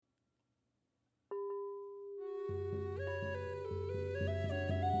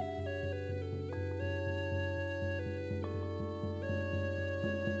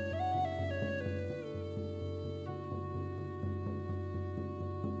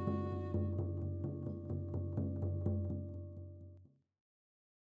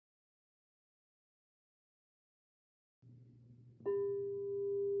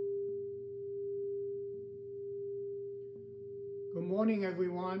morning,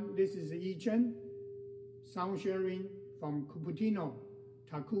 everyone. This is Yichen, sound sharing from Cupertino,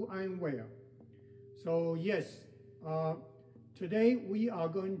 Taku Ironware. So yes, today we are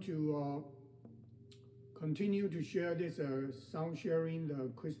going to continue to share this sound sharing,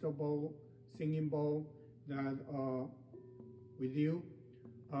 the crystal bowl, singing bowl that with you,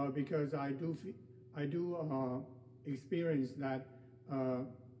 because I do experience that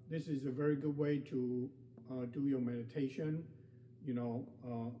this is a very good way to do your meditation,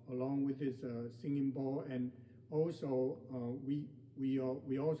 along with this singing bowl. And also we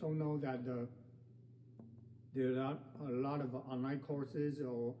also know that there are a lot of online courses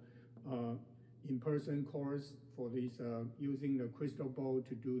or in-person course for this using the crystal bowl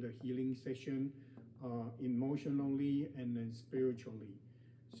to do the healing session emotionally and then spiritually.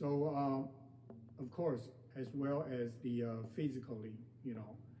 So of course, as well as the physically,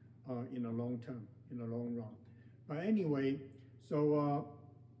 in the long term, in the long run. But anyway, so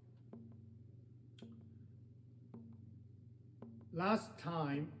last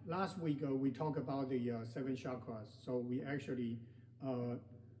week we talked about the 7 chakras. So we actually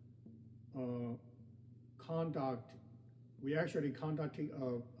conducted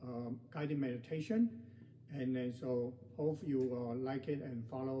a guided meditation, and then so hope you like it and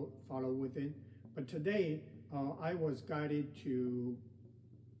follow with it. But today I was guided to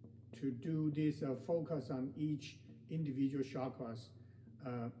do this focus on each individual chakras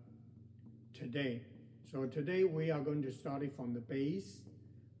today. So today we are going to start it from the base,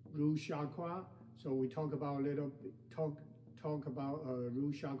 root chakra. So we talk about root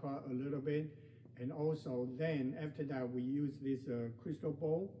chakra a little bit, and also then after that we use this crystal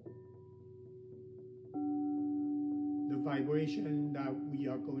bowl, the vibration that we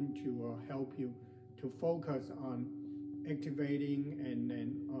are going to help you to focus on activating and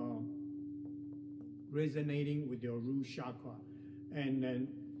then resonating with your root chakra, and then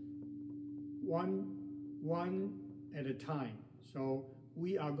one at a time. So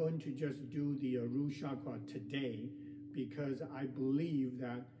we are going to just do the root chakra today, because I believe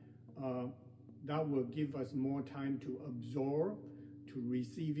that that will give us more time to absorb, to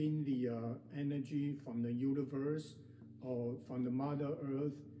receiving the energy from the universe or from the Mother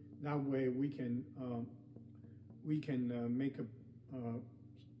Earth. That way we can make a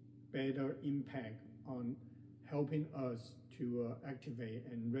better impact on helping us to activate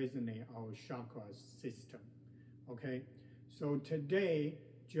and resonate our chakra system. Okay, so today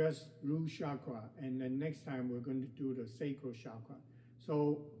just root chakra, and then next time we're going to do the sacral chakra.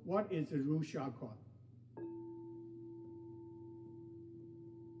 So what is the root chakra?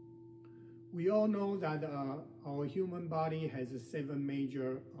 We all know that our human body has a 7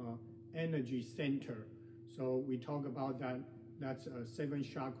 major energy center. So we talked about that. That's 7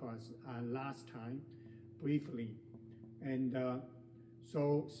 chakras last time, briefly. And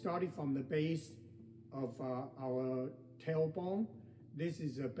so starting from the base of our tailbone, this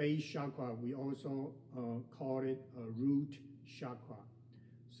is a base chakra. We also call it a root chakra.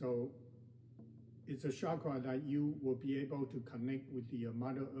 So it's a chakra that you will be able to connect with the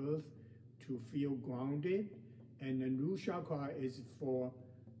Mother Earth to feel grounded. And then root chakra is for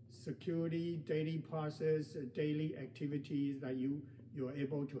security, daily process, daily activities that you're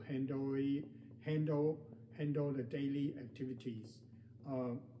able to handle the daily activities.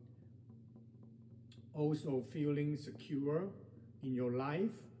 Also feeling secure in your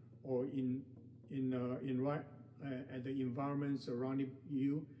life or in at the environment surrounding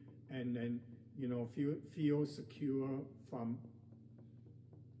you, and then feel secure from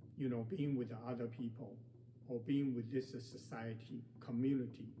being with other people or being with this society,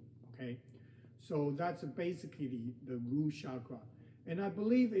 community. Okay, so that's basically the root chakra. And I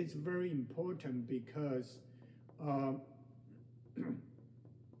believe it's very important because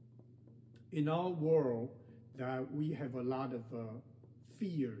in our world that we have a lot of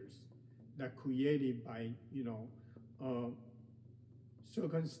fears that created by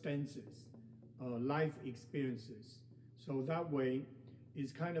circumstances, life experiences. So that way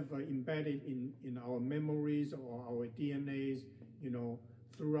it's kind of embedded in our memories or our DNAs,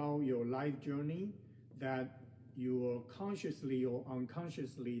 throughout your life journey, that you are consciously or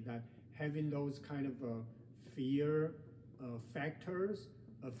unconsciously that having those kind of fear factors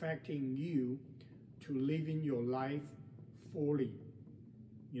affecting you to living your life fully,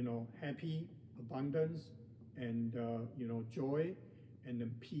 happy, abundance, and joy, and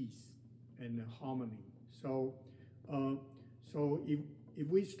then peace and harmony. So so if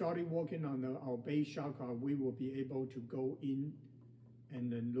we started working on our base chakra, we will be able to go in and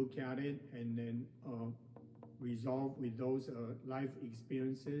then look at it, and then resolve with those life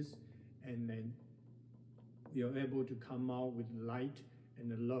experiences, and then we are able to come out with light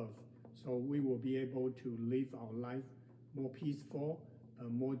and love. So we will be able to live our life more peaceful,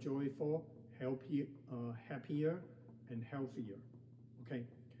 more joyful, happier, and healthier. Okay,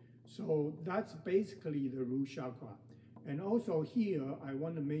 so that's basically the root chakra. And also here, I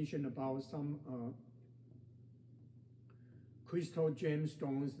want to mention about some crystal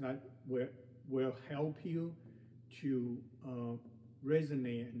gemstones that will help you to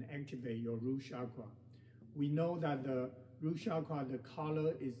resonate and activate your root chakra. We know that the root chakra, the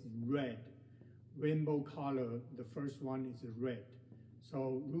color is red, rainbow color. The first one is red.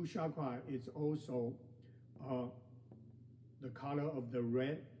 So root chakra is also the color of the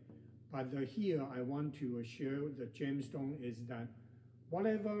red. But here I want to share the gemstone is that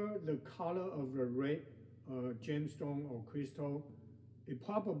whatever the color of the red gemstone or crystal, it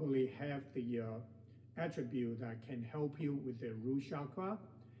probably have the attribute that can help you with the root chakra.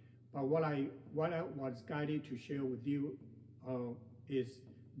 But what I was guided to share with you is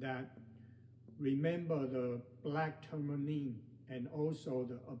that remember the black tourmaline and also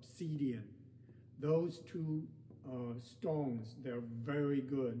the obsidian. Those two stones, they're very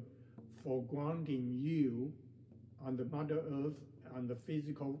good for grounding you on the Mother Earth, on the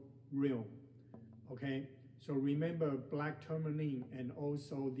physical realm. Okay, so remember black tourmaline and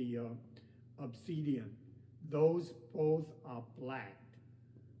also the obsidian. Those both are black.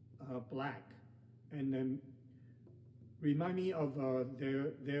 And then remind me of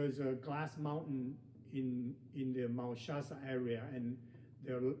there's a glass mountain in the Mount Shasta area, and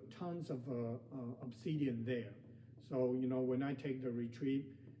there are tons of obsidian there. So you know, when I take the retreat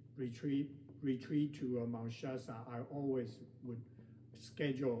to Mount Shasta, I always would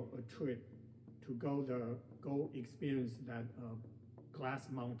schedule a trip to go experience that glass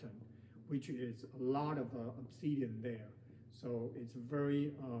mountain, which is a lot of obsidian there. So it's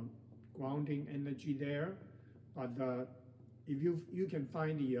very grounding energy there. But if you can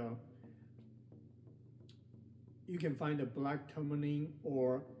find the black tourmaline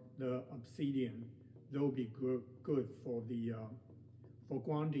or the obsidian, they'll be good for for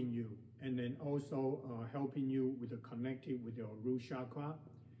grounding you, and then also helping you with the connecting with your root chakra.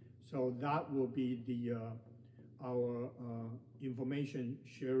 So that will be our information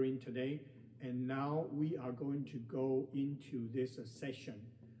sharing today. And now we are going to go into this session,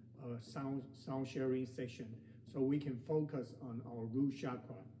 sound sharing session, so we can focus on our root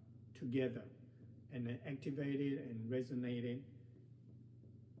chakra together and then activate it and resonate it.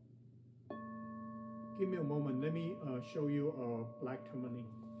 Give me a moment. Let me show you black tourmaline.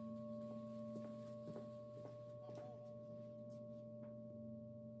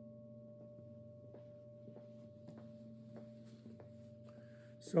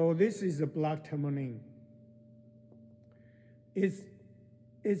 So this is a black tourmaline.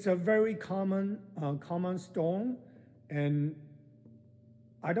 It's a very common stone, and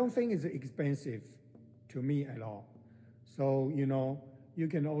I don't think it's expensive to me at all. So you know, you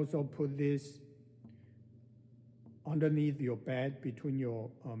can also put this underneath your bed, between your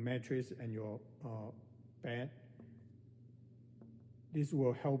mattress and your bed. This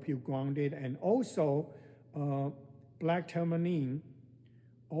will help you ground it. And also black tourmaline,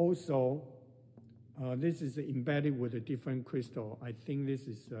 also this is embedded with a different crystal. I think this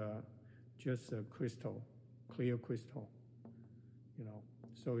is just a crystal, clear crystal, you know,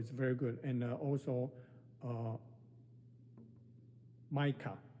 so it's very good. And also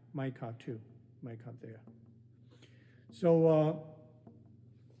mica too, mica there. So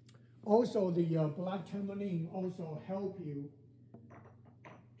also the black tourmaline also help you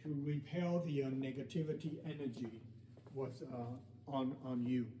to repel the negativity energy what's on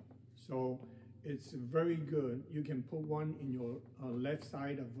you. So it's very good. You can put one in your left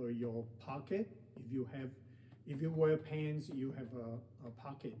side of your pocket. If you wear pants, you have a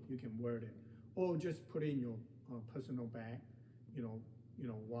pocket, you can wear it, or just put it in your personal bag, you know,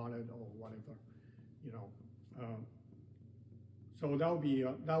 wallet or whatever, you know. So that will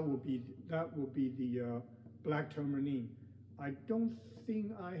be the black tourmaline. I don't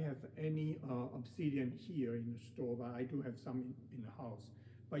think I have any obsidian here in the store, but I do have some in the house.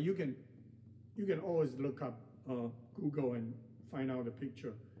 But you can always look up Google and find out the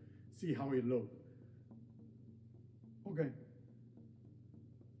picture, see how it looks. Okay.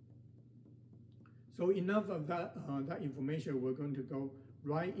 So enough of that information. We're going to go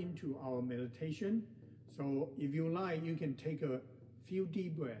right into our meditation. So if you like, you can take a few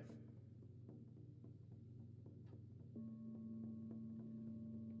deep breaths.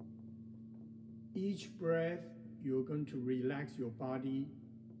 Each breath, you're going to relax your body,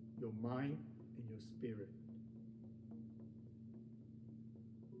 your mind, and your spirit.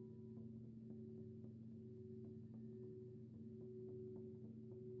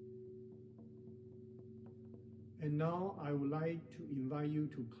 And now I would like to invite you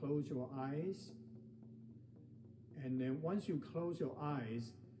to close your eyes. And then once you close your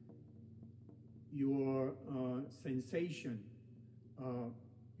eyes, your sensation,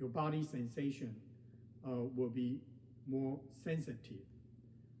 your body sensation will be more sensitive.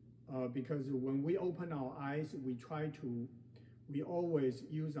 Because when we open our eyes, we always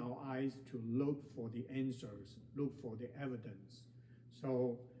use our eyes to look for the answers, look for the evidence.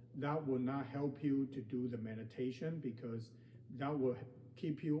 So that will not help you to do the meditation, because that will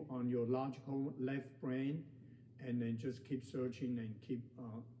keep you on your logical left brain, and then just keep searching and keep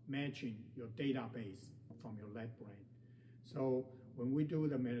matching your database from your left brain. So when we do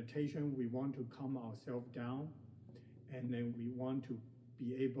the meditation, we want to calm ourselves down, and then we want to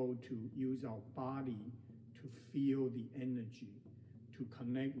be able to use our body to feel the energy, to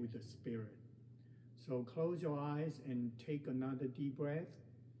connect with the spirit. So close your eyes and take another deep breath,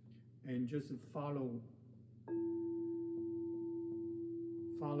 and just follow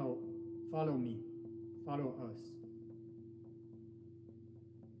me, follow us.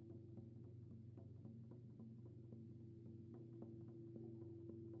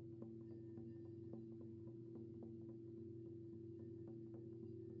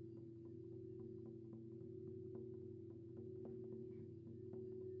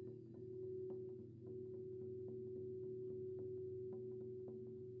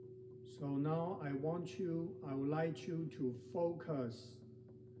 So now I would like you to focus,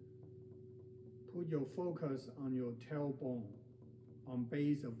 put your focus on your tailbone, on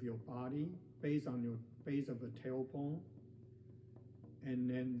base of your body, based on your base of the tailbone, and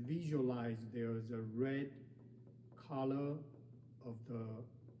then visualize there's a red color of the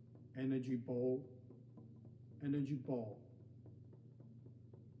energy ball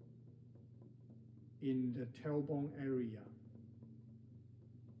in the tailbone area.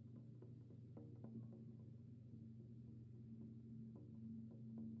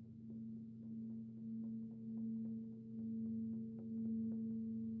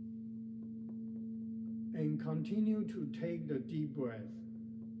 And continue to take the deep breath,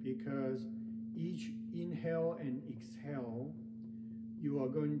 because each inhale and exhale, you are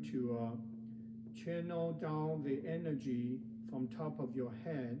going to channel down the energy from top of your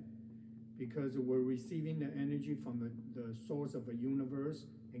head, because we're receiving the energy from the source of the universe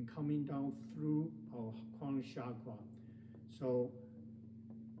and coming down through our crown chakra. So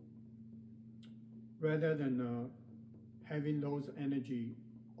rather than having those energy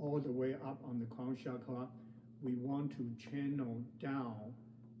all the way up on the crown chakra, we want to channel down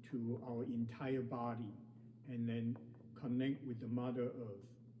to our entire body, and then connect with the Mother Earth,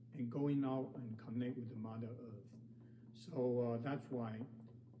 and going out and connect with the Mother Earth. So that's why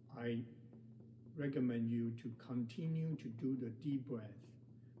I recommend you to continue to do the deep breath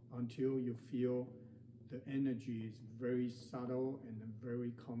until you feel the energy is very subtle and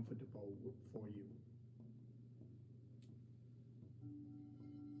very comfortable for you.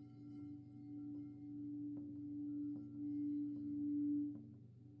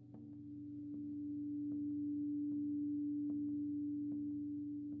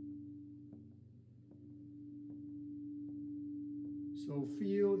 So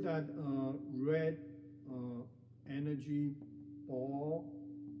feel that red energy ball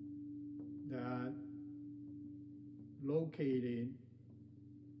that located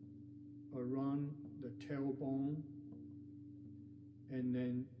around the tailbone, and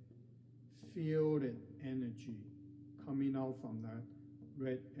then feel the energy coming out from that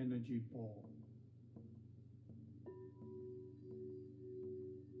red energy ball.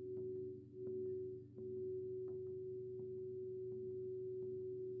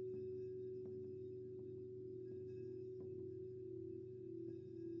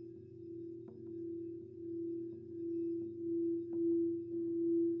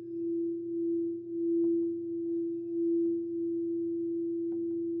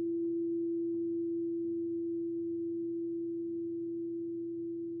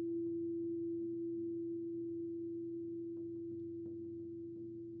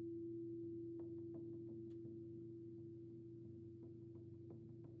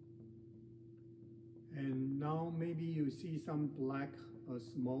 And now maybe you see some black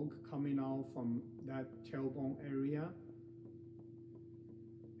smoke coming out from that tailbone area.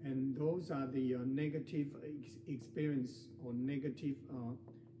 And those are the negative experience or negative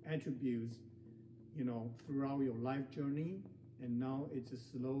attributes, throughout your life journey. And now it's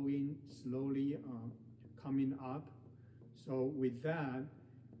slowly coming up. So with that,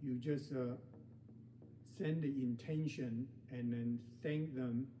 you just send the intention and then thank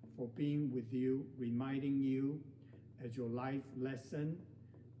them for being with you, reminding you as your life lesson.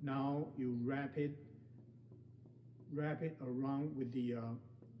 Now you wrap it wrap it around with the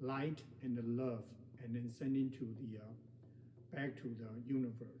light and the love, and then send it to the back to the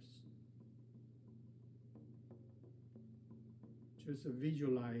universe. Just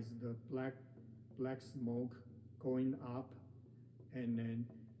visualize the black smoke going up, and then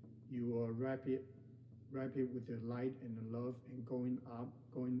you wrap it with the light and the love, and going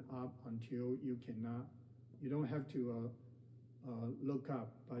up until you cannot. You don't have to look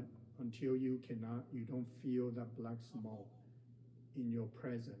up, but until you don't feel that black smoke in your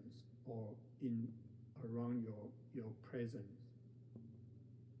presence or in around your presence.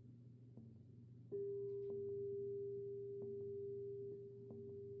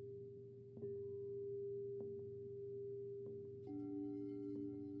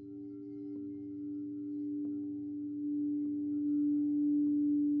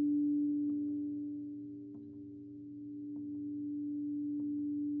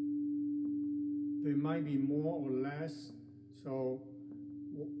 There might be more or less, so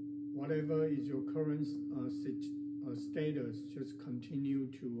whatever is your current status, just continue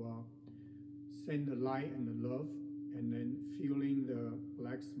to send the light and the love, and then feeling the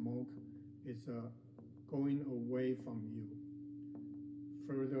black smoke is going away from you,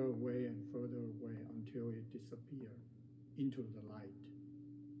 further away and further away until it disappears into the light.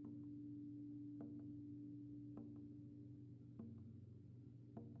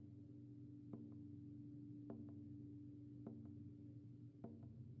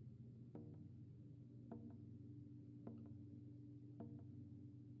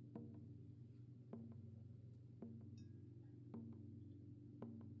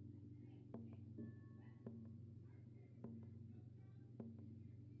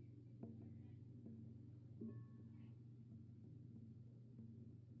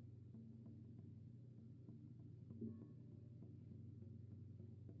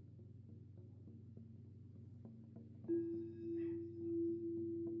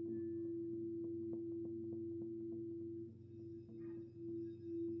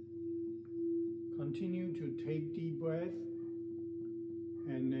 Continue to take deep breath,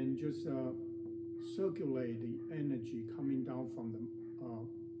 and then just circulate the energy coming down from the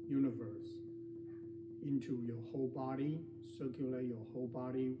universe into your whole body. Circulate your whole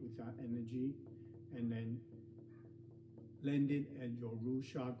body with that energy, and then land it at your root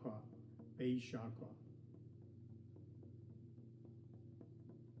chakra, base chakra.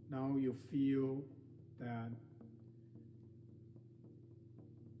 Now you feel that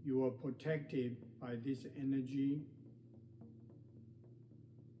you are protected by this energy,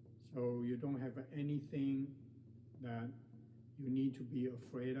 so you don't have anything that you need to be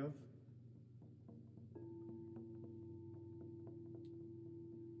afraid of.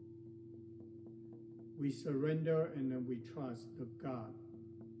 We surrender, and then we trust that God,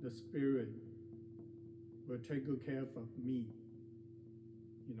 the Spirit, will take good care of me,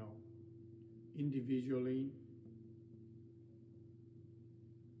 individually.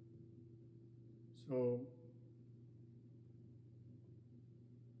 So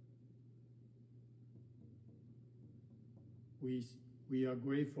we are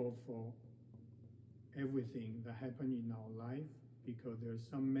grateful for everything that happened in our life, because there's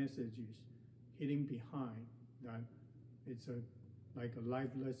some messages hidden behind that it's like a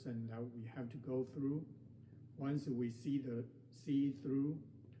life lesson that we have to go through. Once we see it through,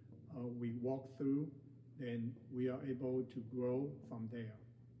 we walk through, then we are able to grow from there.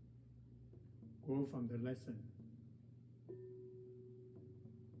 Grow from the lesson.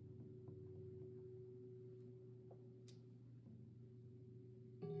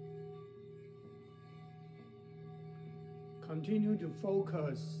 Continue to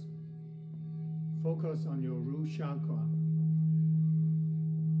focus on your root chakra.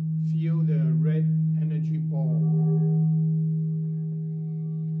 Feel the red energy ball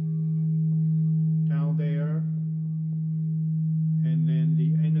down there, and then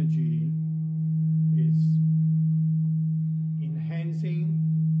the energy is enhancing,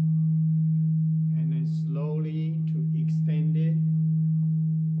 and then slowly to extend it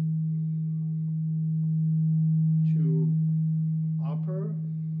to upper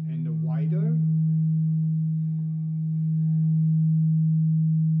and wider.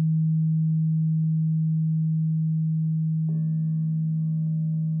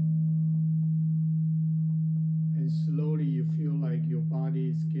 And slowly you feel like your body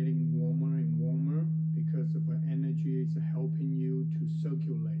is getting warmer and warmer, because of the energy is helping you to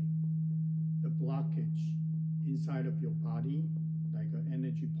circulate the blockage inside of your body, like an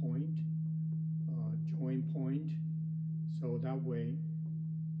energy point, joint point. So that way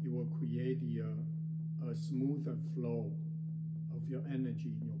it will create a smoother flow of your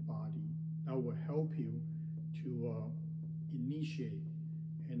energy in your body. That will help you to initiate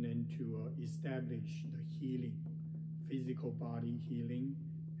and then to establish the healing, physical body healing,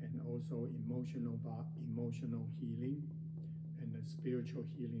 and also emotional healing, and the spiritual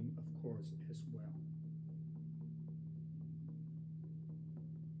healing, of course, as well.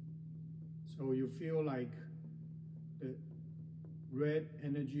 So you feel like the red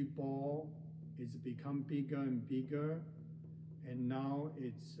energy ball is become bigger and bigger, and now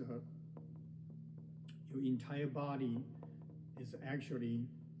it's your entire body is actually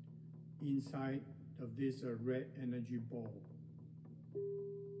inside of this red energy ball.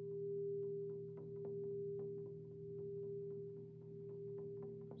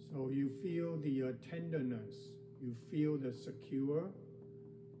 So you feel the tenderness, you feel the secure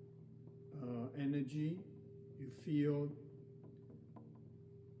energy, you feel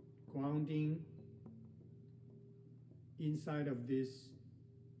grounding inside of this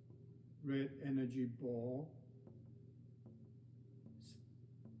red energy ball.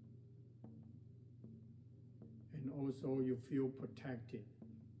 And also you feel protected.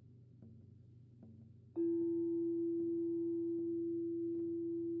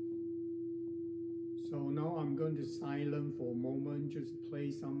 So now I'm going to silent for a moment, just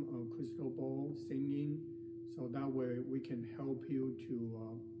play some crystal ball singing, so that way we can help you to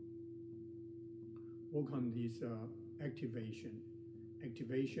work on this activation,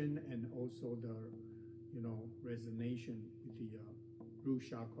 and also the, resonation with the root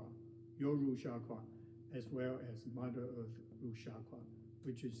chakra, your root chakra, as well as Mother Earth root chakra,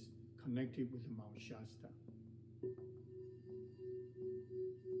 which is connected with Mount Shasta.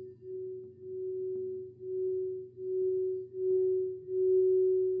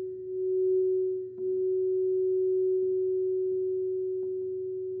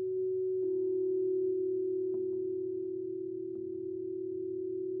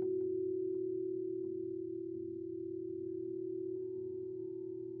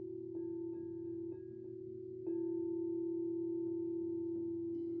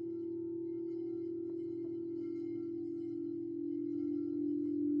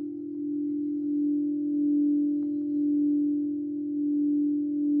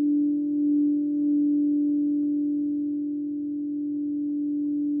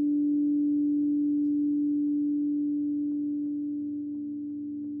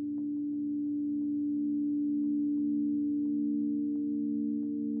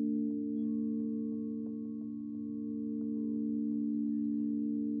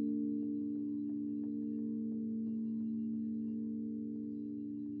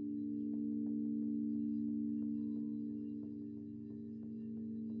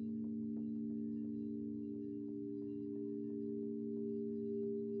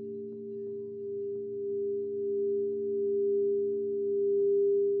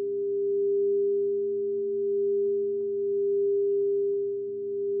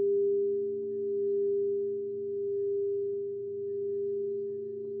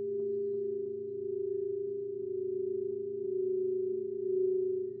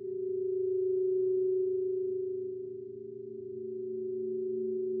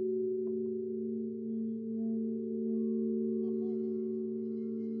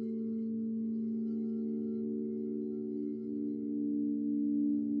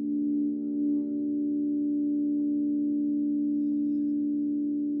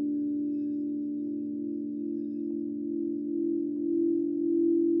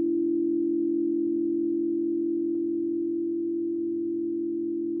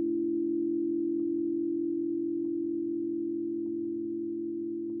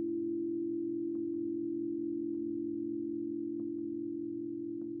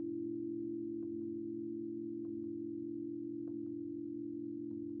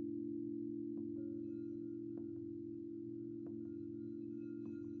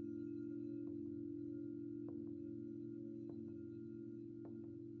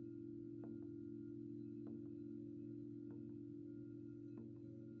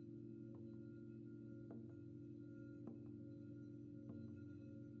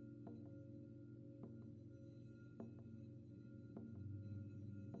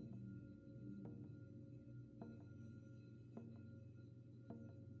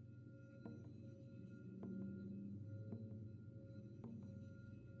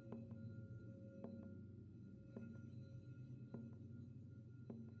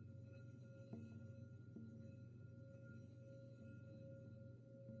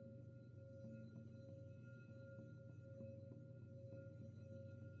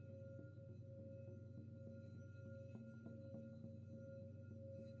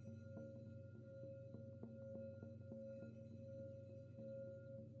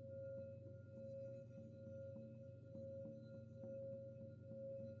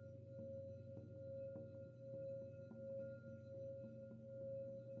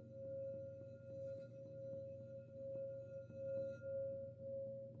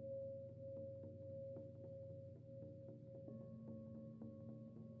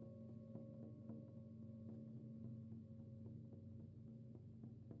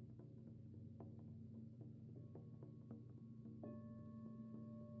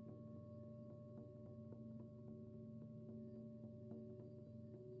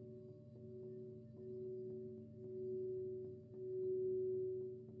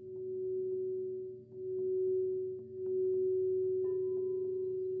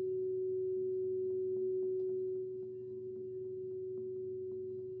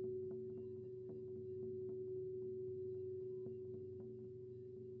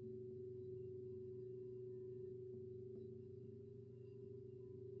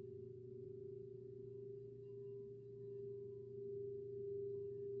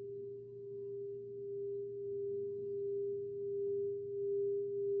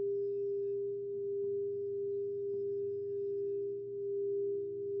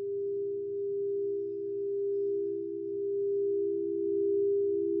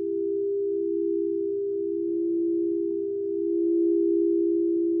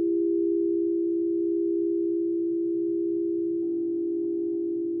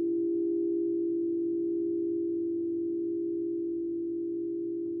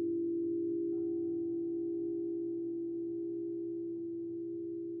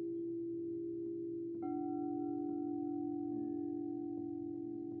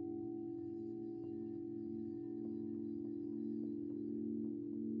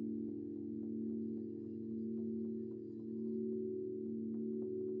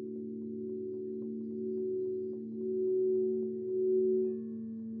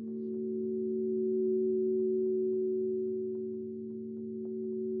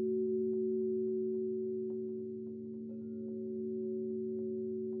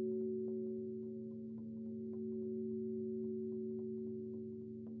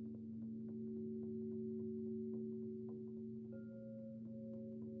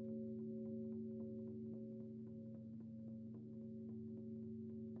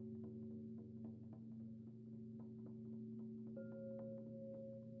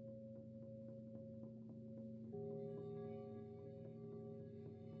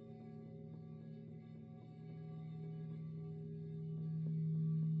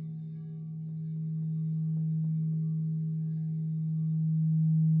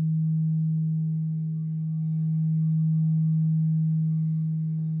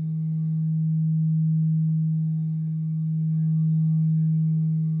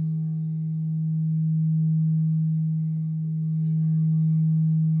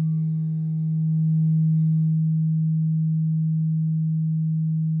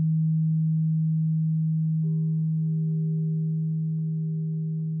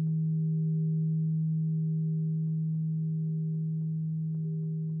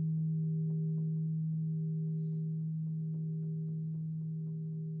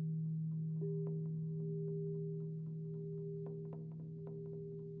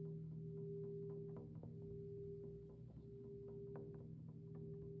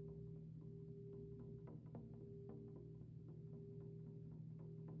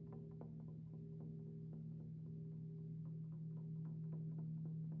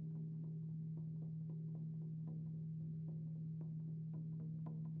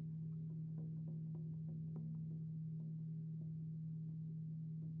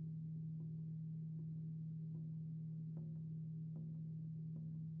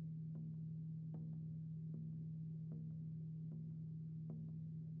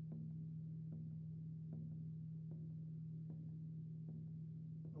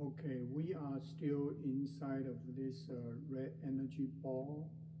 Okay, we are still inside of this red energy ball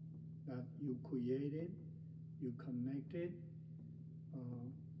that you created, you connected uh,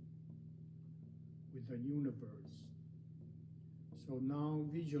 with the universe. So now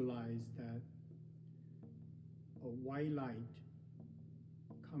visualize that a white light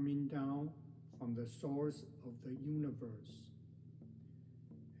coming down from the source of the universe,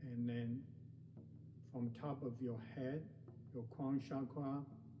 and then from top of your head, your crown chakra,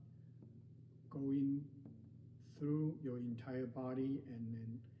 going through your entire body and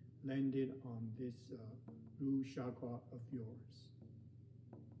then landed on this root chakra of yours.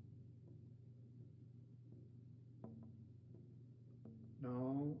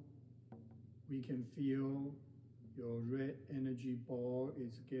 Now we can feel your red energy ball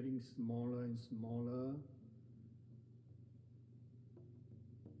is getting smaller and smaller,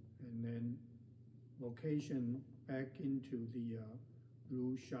 and then location back into the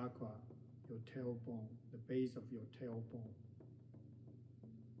root chakra, your tailbone, the base of your tailbone.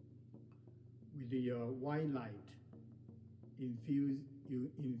 With the white light,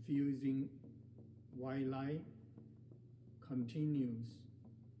 infusing white light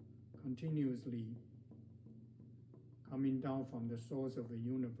continuously coming down from the source of the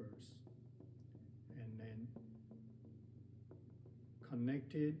universe, and then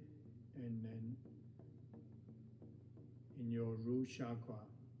connected, and then in your root chakra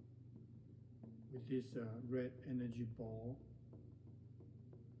with this red energy ball.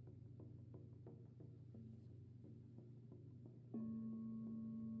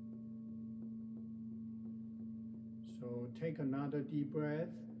 So take another deep breath.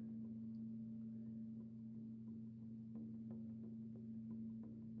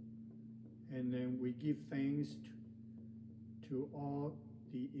 And then we give thanks to all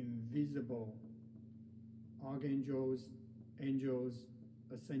the invisible archangels, angels,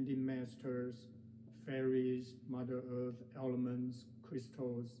 ascending masters, fairies, Mother Earth, elements,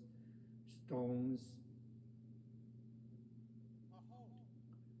 crystals, stones,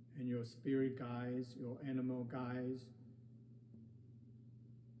 and your spirit guides, your animal guides.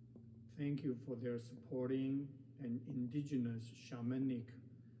 Thank you for their supporting and indigenous shamanic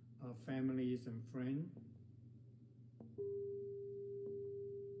families and friends,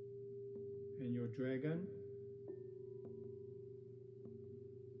 and your dragon.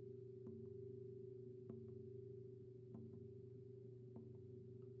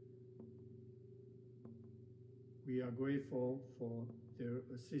 We are grateful for their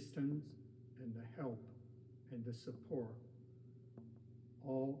assistance and the help and the support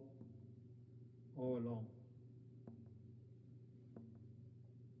all along.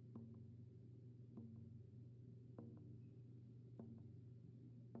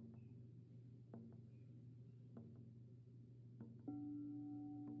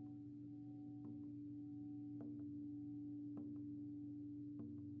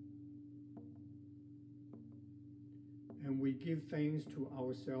 And we give thanks to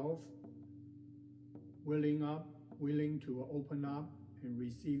ourselves, willing to open up and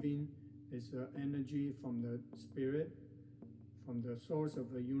receiving this energy from the spirit, from the source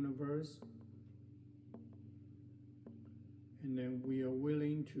of the universe. And then we are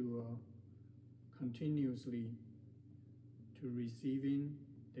willing to continuously to receiving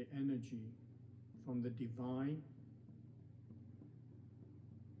the energy from the divine,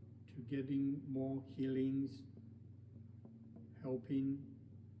 to getting more healings, helping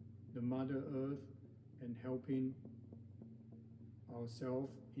the Mother Earth and helping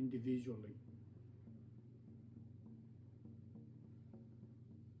ourselves individually.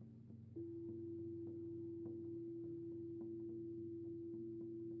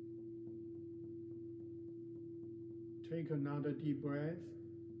 Take another deep breath.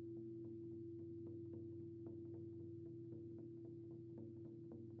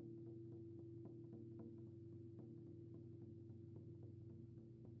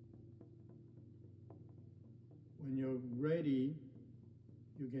 When you're ready,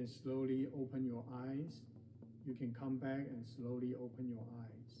 you can slowly open your eyes. You can come back and slowly open your eyes.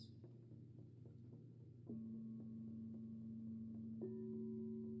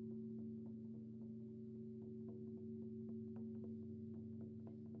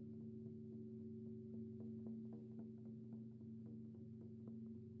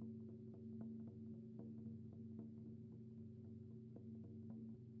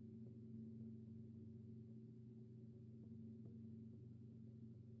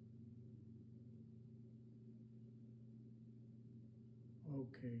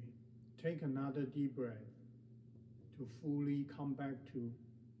 Okay, take another deep breath to fully come back to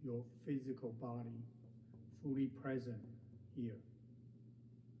your physical body, fully present here.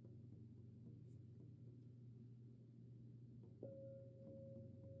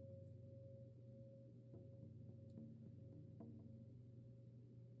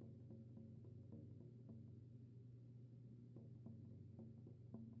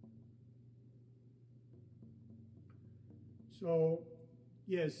 So,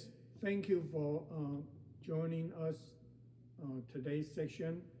 yes, thank you for joining us today's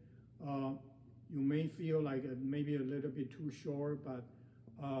section. You may feel like maybe a little bit too short, but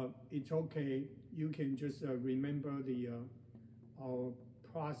it's okay. You can just remember our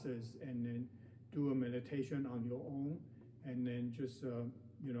process and then do a meditation on your own, and then just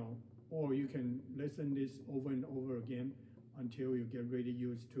or you can listen this over and over again until you get really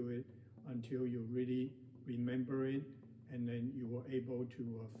used to it, until you really remember it, and then you are able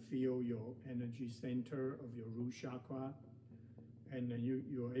to feel your energy center of your root chakra, and then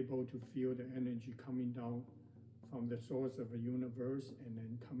you're able to feel the energy coming down from the source of the universe and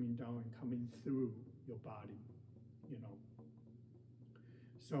then coming down and coming through your body,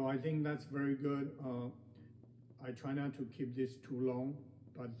 So I think that's very good. I try not to keep this too long,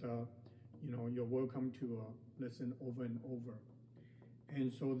 but you're welcome to listen over and over.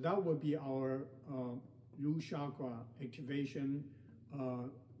 And so that would be our root chakra activation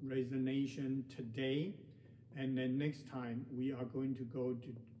resonation today. And then next time we are going to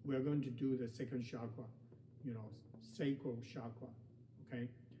do the second chakra, sacral chakra. Okay.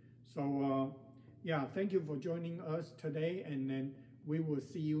 So yeah, thank you for joining us today, and then we will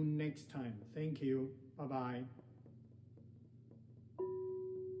see you next time. Thank you. Bye-bye.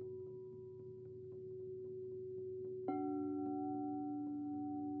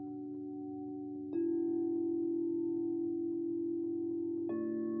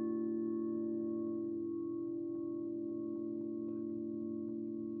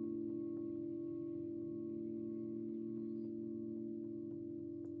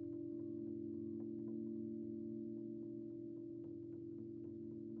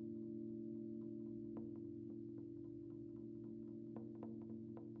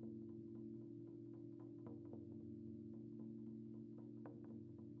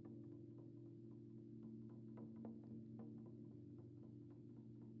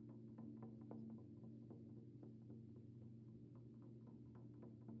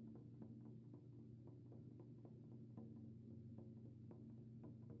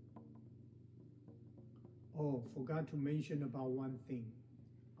 Oh, forgot to mention about one thing.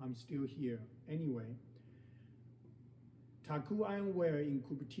 I'm still here. Anyway, Taku Ironware in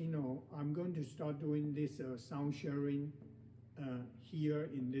Cupertino, I'm going to start doing this sound sharing here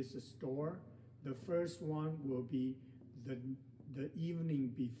in this store. The first one will be the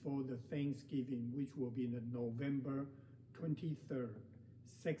evening before the Thanksgiving, which will be the November 23rd,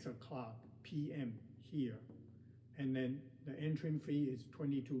 6 o'clock p.m. here. And then the entry fee is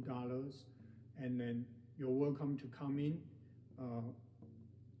 $22, and then you're welcome to come in.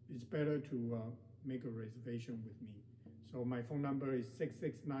 It's better to make a reservation with me. So my phone number is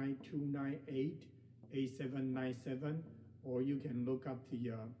 669-298-8797, or you can look up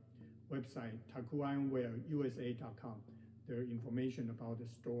the website, takuironwareusa.com. There are information about the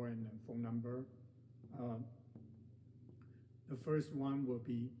store and the phone number. The first one will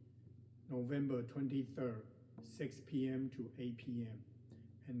be November 23rd, 6 p.m. to 8 p.m.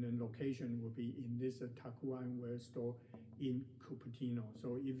 And then location will be in this Taku Ironware store in Cupertino.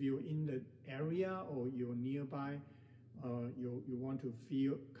 So if you're in the area or you're nearby, you want to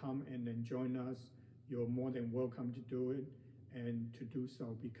come and then join us, you're more than welcome to do it and to do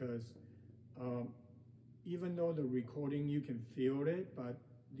so, because even though the recording you can feel it, but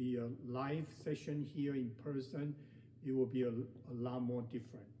the live session here in person, it will be a lot more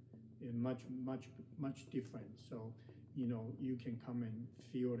different and much different. So you can come and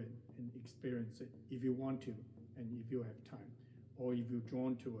feel it and experience it if you want to, and if you have time, or if you're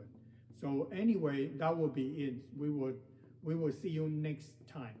drawn to it. So anyway, that will be it. We will see you next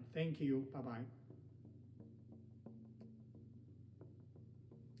time. Thank you. Bye-bye.